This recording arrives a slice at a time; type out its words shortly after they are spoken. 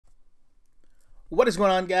What is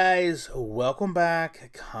going on, guys? Welcome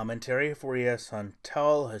back. Commentary for you.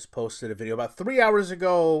 Santel has posted a video about 3 hours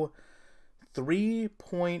ago.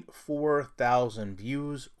 3.4 thousand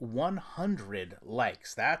views, 100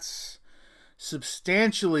 likes. That's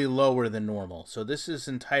substantially lower than normal. So this is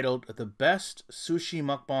entitled The Best Sushi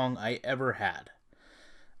Mukbang I Ever Had.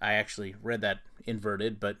 I actually read that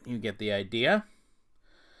inverted, but you get the idea.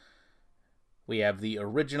 We have the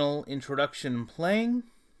original introduction playing.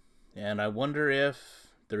 And I wonder if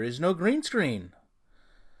there is no green screen.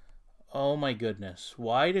 Oh my goodness.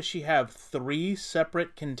 Why does she have 3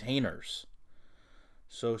 separate containers?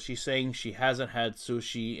 So she's saying she hasn't had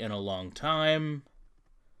sushi in a long time.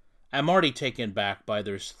 I'm already taken back by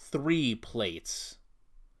there's 3 plates.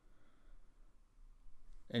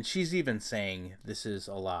 And she's even saying this is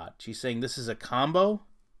a lot. She's saying this is a combo?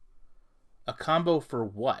 A combo for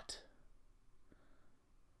what?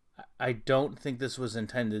 I don't think this was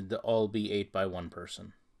intended to all be ate by one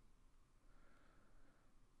person.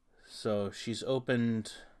 So she's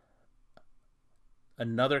opened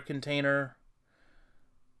another container.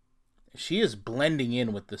 She is blending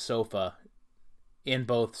in with the sofa in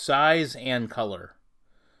both size and color,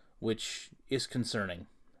 which is concerning.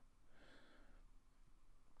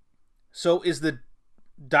 So is the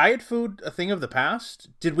diet food a thing of the past?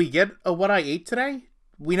 Did we get a what I ate today?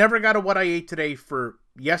 We never got a what I ate today for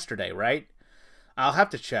yesterday, right? I'll have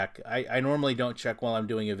to check. I normally don't check while I'm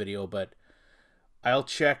doing a video, but I'll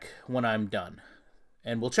check when I'm done.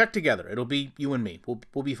 And we'll check together. It'll be you and me.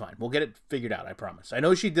 We'll be fine. We'll get it figured out, I promise. I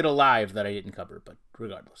know she did a live that I didn't cover, but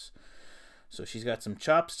regardless. So she's got some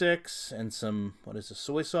chopsticks and some, what is this,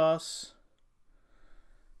 soy sauce?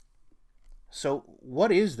 So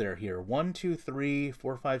what is there here? 1, 2, 3,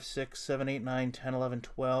 4, 5, 6, 7, 8, 9, 10, 11,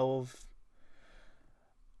 12...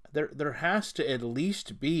 There has to at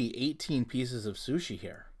least be 18 pieces of sushi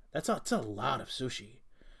here. That's a lot of sushi.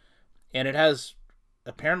 And it has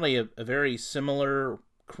apparently a very similar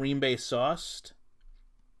cream-based sauce.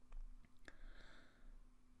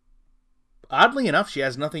 Oddly enough, she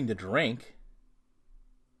has nothing to drink.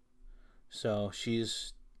 So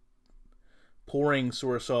she's pouring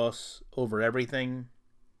soy sauce over everything.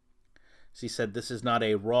 She said this is not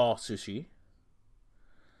a raw sushi.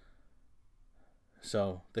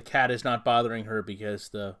 So the cat is not bothering her because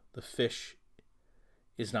the fish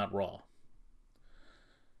is not raw.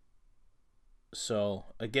 So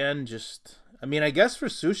again, I guess for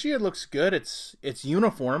sushi it looks good. It's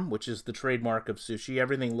uniform, which is the trademark of sushi.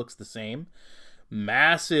 Everything looks the same.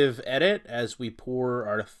 Massive edit as we pour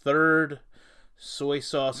our 3rd soy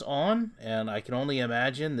sauce on, and I can only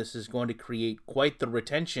imagine this is going to create quite the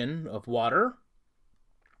retention of water.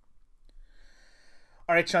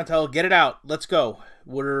 All right, Chantal, get it out. Let's go.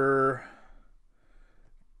 We're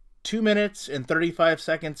 2 minutes and 35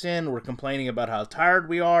 seconds in. We're complaining about how tired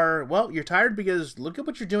we are. Well, you're tired because look at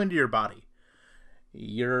what you're doing to your body.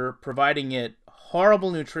 You're providing it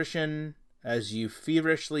horrible nutrition as you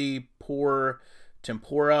feverishly pour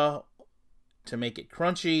tempura to make it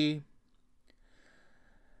crunchy.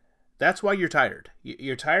 That's why you're tired.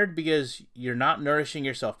 You're tired because you're not nourishing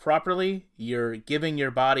yourself properly. You're giving your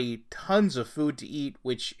body tons of food to eat,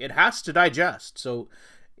 which it has to digest. So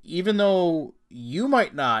even though you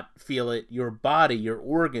might not feel it, your body, your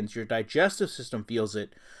organs, your digestive system feels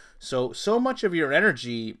it. So much of your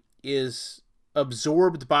energy is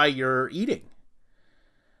absorbed by your eating.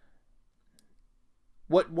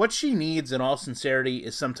 What she needs, in all sincerity,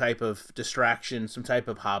 is some type of distraction, some type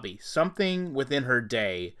of hobby, something within her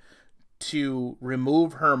day to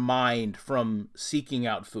remove her mind from seeking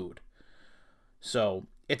out food. So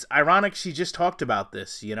it's ironic she just talked about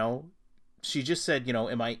this, you know. She just said, you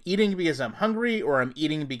know, am I eating because I'm hungry or I'm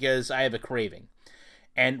eating because I have a craving?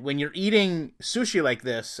 And when you're eating sushi like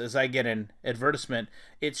this, as I get an advertisement,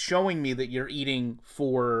 it's showing me that you're eating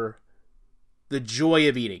for the joy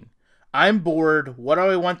of eating. I'm bored. What do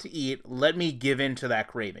I want to eat? Let me give in to that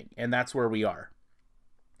craving. And that's where we are.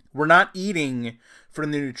 We're not eating for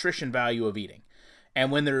the nutrition value of eating.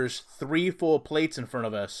 And when there's 3 full plates in front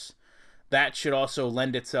of us, that should also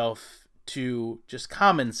lend itself to just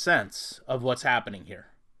common sense of what's happening here.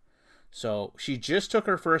 So she just took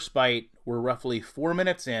her first bite. We're roughly 4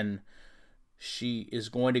 minutes in. She is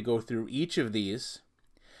going to go through each of these.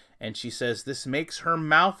 And she says this makes her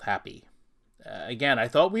mouth happy. Again, I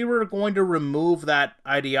thought we were going to remove that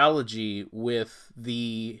ideology with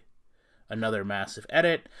the... Another massive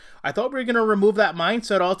edit. I thought we were going to remove that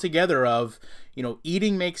mindset altogether of, you know,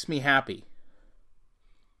 eating makes me happy.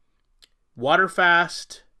 Water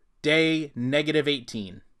fast, day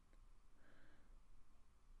 -18.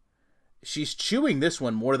 She's chewing this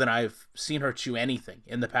one more than I've seen her chew anything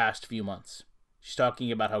in the past few months. She's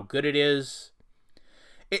talking about how good it is.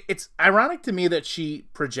 It's ironic to me that she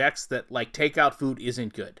projects that, like, takeout food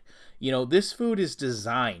isn't good. You know, this food is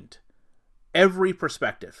designed, every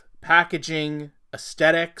perspective, packaging,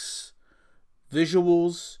 aesthetics,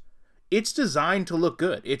 visuals, it's designed to look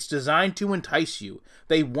good. It's designed to entice you.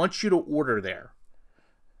 They want you to order there.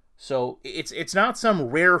 So it's not some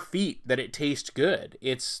rare feat that it tastes good.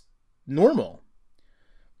 It's normal.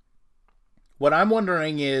 What I'm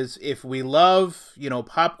wondering is, if we love,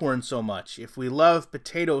 popcorn so much, if we love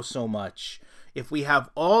potatoes so much, if we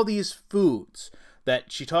have all these foods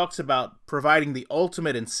that she talks about providing the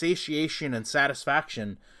ultimate in satiation and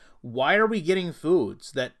satisfaction, why are we getting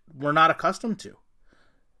foods that we're not accustomed to?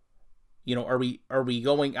 Are we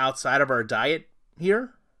going outside of our diet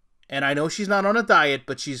here? And I know she's not on a diet,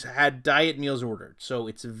 but she's had diet meals ordered. So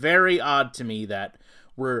it's very odd to me that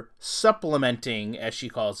we're supplementing, as she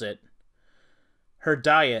calls it, her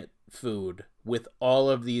diet food with all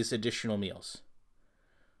of these additional meals.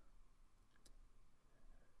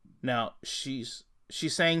 Now, she's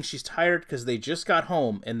saying she's tired because they just got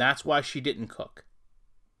home, and that's why she didn't cook.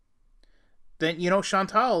 Then,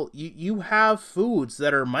 Chantal, you have foods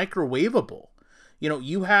that are microwavable.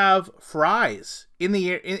 You have fries in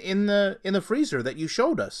the freezer that you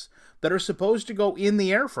showed us that are supposed to go in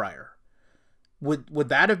the air fryer. Would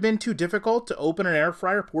that have been too difficult to open an air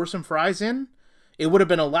fryer, pour some fries in? It would have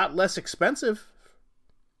been a lot less expensive.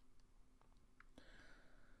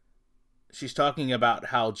 She's talking about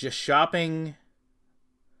how just shopping,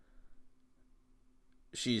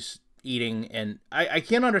 she's eating, and I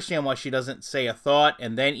can't understand why she doesn't say a thought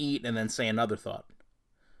and then eat and then say another thought.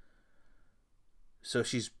 So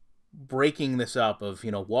she's breaking this up of,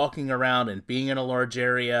 walking around and being in a large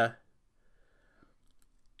area.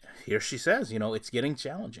 Here she says, it's getting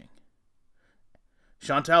challenging.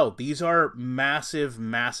 Chantal, these are massive,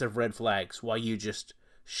 massive red flags why you just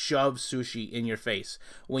shove sushi in your face.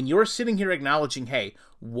 When you're sitting here acknowledging, hey,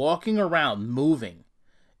 walking around, moving,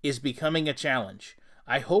 is becoming a challenge.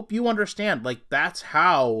 I hope you understand, that's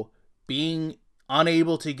how being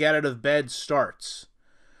unable to get out of bed starts.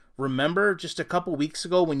 Remember just a couple weeks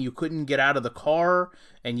ago when you couldn't get out of the car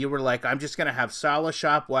and you were like, I'm just going to have Sala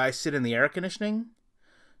shop while I sit in the air conditioning?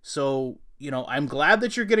 So, I'm glad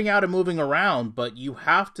that you're getting out and moving around, but you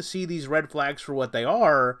have to see these red flags for what they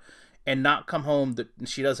are and not come home,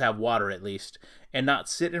 she does have water at least, and not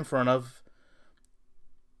sit in front of,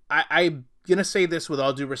 I'm going to say this with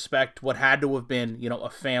all due respect, what had to have been, a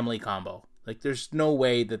family combo. There's no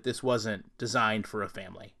way that this wasn't designed for a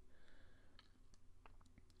family.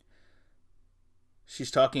 She's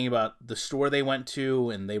talking about the store they went to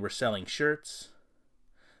and they were selling shirts.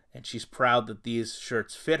 And she's proud that these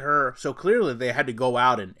shirts fit her. So clearly they had to go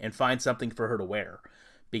out and find something for her to wear.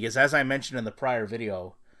 Because as I mentioned in the prior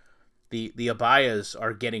video, the abayas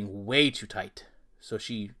are getting way too tight. So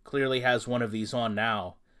she clearly has one of these on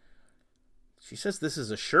now. She says this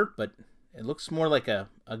is a shirt, but it looks more like a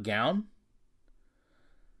gown.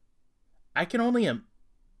 I can only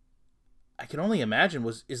imagine,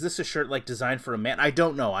 is this a shirt designed for a man? I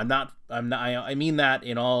don't know. I mean that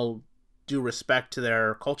in all due respect to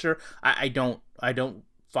their culture. I don't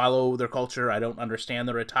follow their culture. I don't understand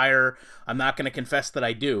their attire. I'm not going to confess that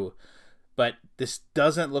I do. But this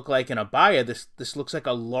doesn't look like an abaya. This looks like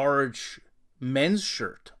a large men's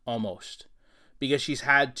shirt almost, because she's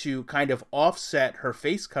had to kind of offset her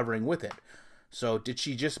face covering with it. So did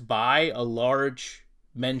she just buy a large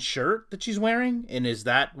men's shirt that she's wearing? And is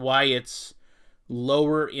that why it's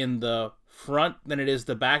lower in the front than it is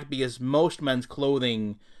the back? Because most men's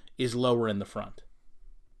clothing is lower in the front.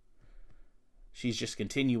 She's just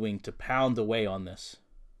continuing to pound away on this.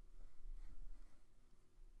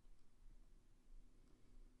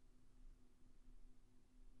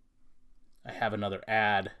 I have another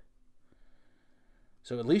ad.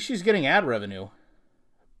 So at least she's getting ad revenue.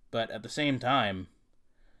 But at the same time,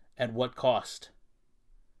 at what cost?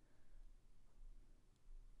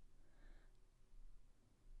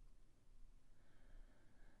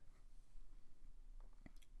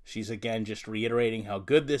 She's again just reiterating how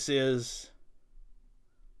good this is.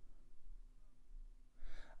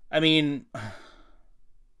 I mean,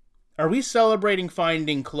 are we celebrating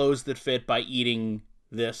finding clothes that fit by eating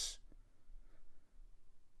this?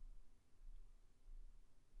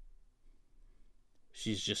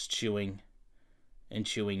 She's just chewing and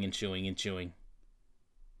chewing and chewing and chewing.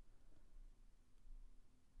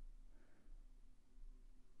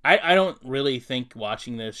 I don't really think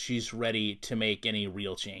watching this she's ready to make any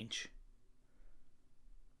real change.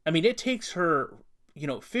 I mean, it takes her,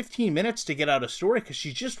 15 minutes to get out of story because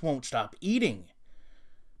she just won't stop eating.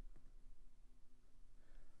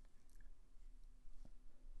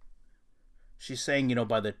 She's saying, you know,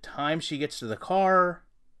 by the time she gets to the car,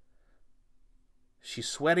 she's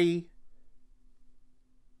sweaty,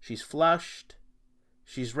 she's flushed,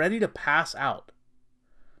 she's ready to pass out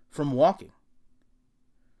from walking,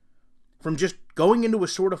 from just going into a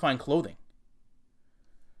store to find clothing.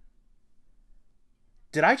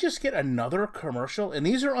 Did I just get another commercial? And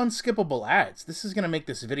these are unskippable ads. This is going to make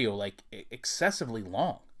this video, like, excessively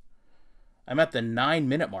long. I'm at the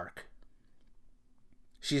 9-minute mark.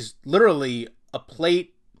 She's literally a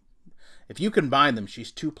plate. If you combine them,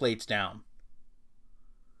 she's 2 plates down.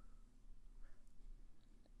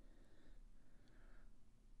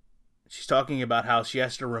 She's talking about how she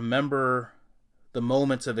has to remember the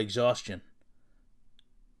moments of exhaustion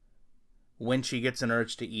when she gets an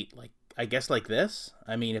urge to eat. Like, I guess like this?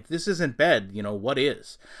 I mean, if this isn't bed, you know, what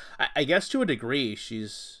is? I guess to a degree,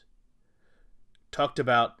 she's talked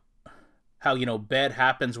about how, you know, bed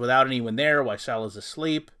happens without anyone there while Salah's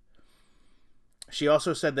asleep. She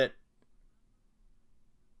also said that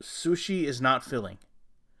sushi is not filling.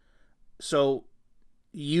 So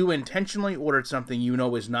you intentionally ordered something you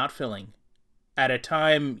know is not filling at a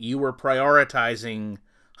time you were prioritizing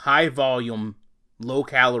high volume, low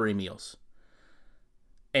calorie meals.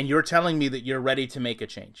 And you're telling me that you're ready to make a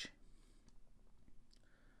change.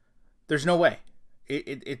 There's no way.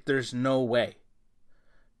 There's no way.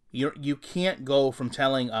 You can't go from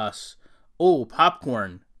telling us, oh,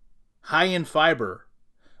 popcorn, high in fiber,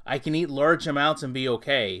 I can eat large amounts and be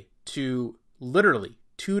okay, to literally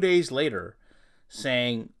 2 days later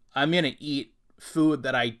saying, I'm going to eat food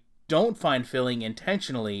that I don't find filling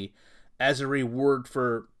intentionally as a reward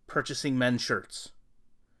for purchasing men's shirts.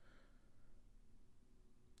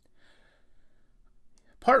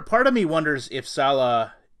 Part of me wonders if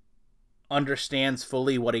Salah understands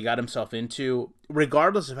fully what he got himself into.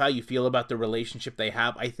 Regardless of how you feel about the relationship they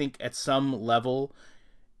have, I think at some level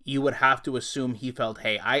you would have to assume he felt,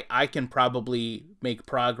 hey, I can probably make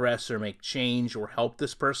progress or make change or help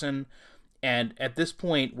this person. And at this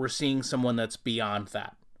point, we're seeing someone that's beyond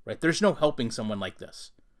that, right? There's no helping someone like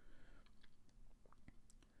this.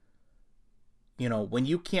 You know, when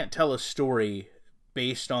you can't tell a story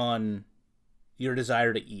based on your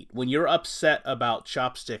desire to eat, when you're upset about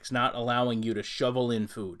chopsticks not allowing you to shovel in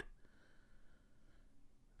food,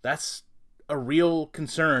 that's a real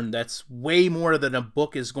concern that's way more than a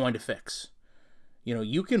book is going to fix. You know,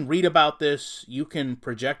 you can read about this, you can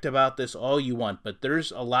project about this all you want, but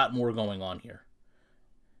there's a lot more going on here.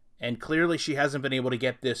 And clearly she hasn't been able to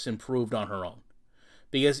get this improved on her own.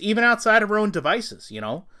 Because even outside of her own devices, you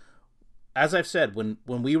know, as I've said, when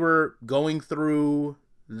we were going through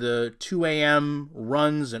the 2 a.m.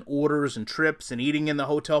 runs and orders and trips and eating in the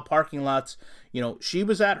hotel parking lots, you know, she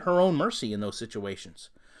was at her own mercy in those situations.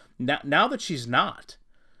 Now that she's not,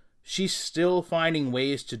 she's still finding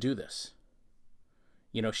ways to do this.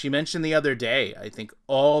 You know, she mentioned the other day, I think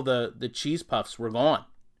all the cheese puffs were gone.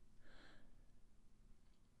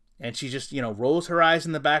 And she just, you know, rolls her eyes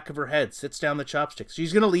in the back of her head, sits down the chopsticks.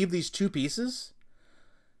 She's going to leave these 2 pieces?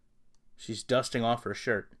 She's dusting off her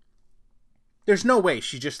shirt. There's no way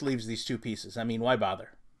she just leaves these 2 pieces. I mean, why bother?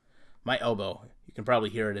 My elbow, you can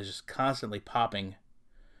probably hear it, is just constantly popping.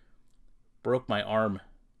 Broke my arm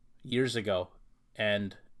years ago,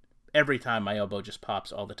 and every time my elbow just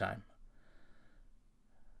pops all the time.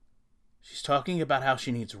 She's talking about how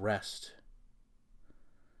she needs rest.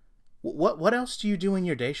 What else do you do in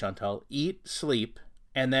your day, Chantal? Eat, sleep,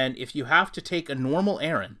 and then if you have to take a normal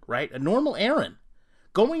errand, right? A normal errand.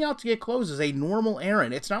 Going out to get clothes is a normal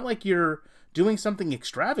errand. It's not like you're doing something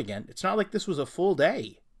extravagant. It's not like this was a full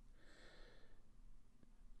day.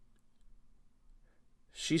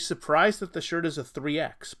 She's surprised that the shirt is a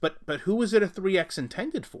 3X. But who is it a 3X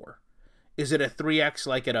intended for? Is it a 3X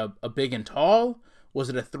like at a big and tall? Was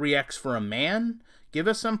it a 3X for a man? Give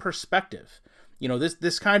us some perspective. You know,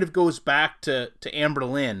 this kind of goes back to Amber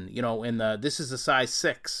Lynn, you know, in the this is a size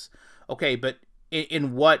 6. Okay, but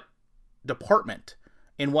in what department?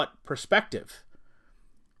 In what perspective?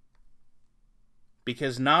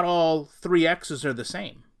 Because not all 3Xs are the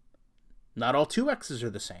same. Not all 2Xs are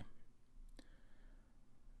the same.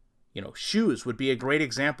 You know, shoes would be a great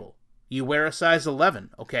example. You wear a size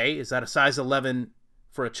 11, okay? Is that a size 11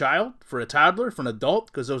 for a child, for a toddler, for an adult?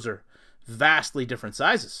 Because those are vastly different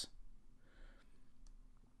sizes.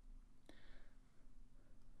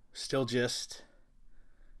 Still just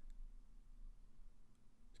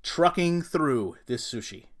trucking through this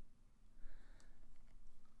sushi.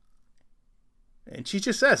 And she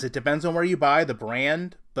just says it depends on where you buy, the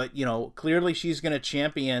brand, but, you know, clearly she's going to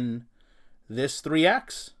champion this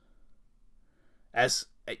 3X.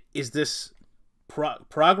 Is this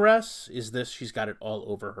progress? Is this, she's got it all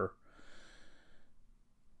over her.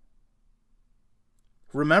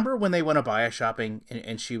 Remember when they went Abaya shopping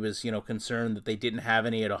and she was, you know, concerned that they didn't have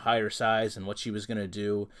any at a higher size and what she was going to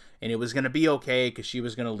do, and it was going to be okay because she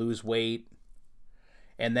was going to lose weight.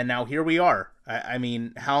 And then now here we are. I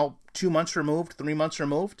mean, how, 2 months removed, 3 months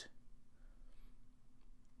removed?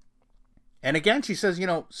 And again, she says, you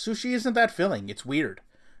know, sushi isn't that filling. It's weird.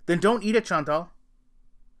 Then don't eat it, Chantal.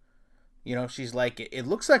 You know, she's like, it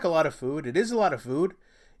looks like a lot of food. It is a lot of food.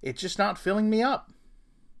 It's just not filling me up.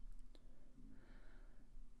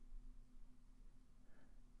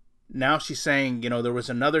 Now she's saying, you know, there was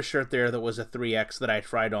another shirt there that was a 3X that I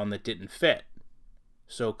tried on that didn't fit.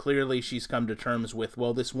 So clearly she's come to terms with,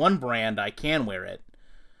 well, this one brand, I can wear it.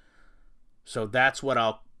 So that's what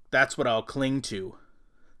I'll cling to.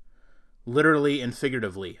 Literally and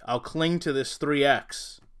figuratively. I'll cling to this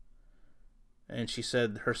 3X. And she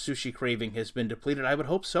said her sushi craving has been depleted. I would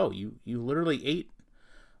hope so. You literally ate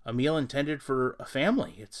a meal intended for a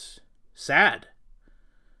family. It's sad.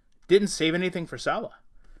 Didn't save anything for Sala.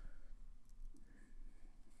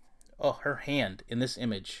 Oh, her hand in this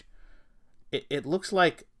image. It looks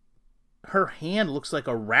like, her hand looks like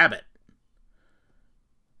a rabbit.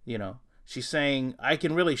 You know, she's saying, I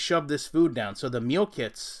can really shove this food down. So the meal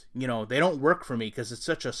kits, you know, they don't work for me because it's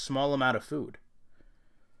such a small amount of food.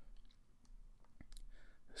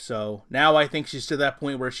 So now I think she's to that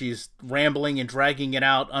point where she's rambling and dragging it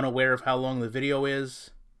out, unaware of how long the video is.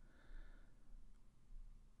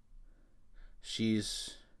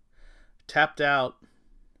 She's tapped out.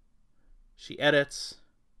 She edits.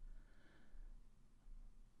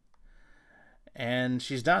 And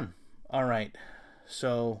she's done. All right.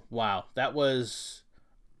 So, wow. That was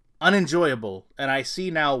unenjoyable. And I see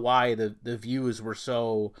now why the views were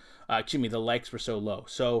so, the likes were so low.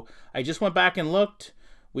 So, I just went back and looked.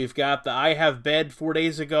 We've got the I Have Bed 4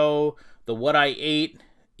 days ago, the What I Ate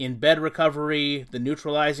in Bed Recovery, the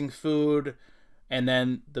Neutralizing Food, and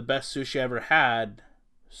then the Best Sushi I Ever Had.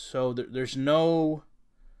 So, there's no...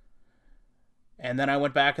 And then I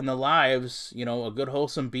went back in the lives, you know, A Good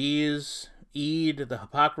Wholesome Bees, Eid, The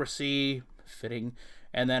Hypocrisy, fitting,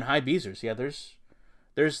 and then High Beezers. Yeah,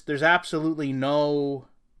 there's absolutely no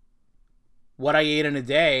What I Ate in a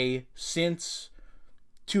Day since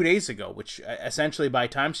 2 days ago, which essentially by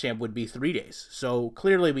timestamp would be 3 days. So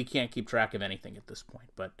clearly we can't keep track of anything at this point.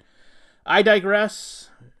 But I digress.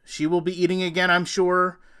 She will be eating again, I'm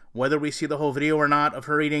sure. Whether we see the whole video or not of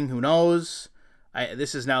her eating, who knows?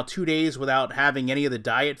 This is now 2 days without having any of the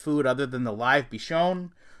diet food other than the live be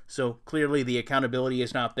shown. So clearly the accountability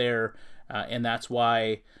is not there. And that's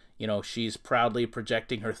why, you know, she's proudly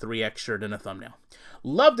projecting her 3X shirt in a thumbnail.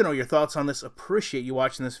 Love to know your thoughts on this. Appreciate you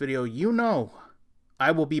watching this video. You know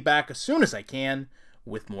I will be back as soon as I can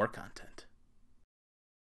with more content.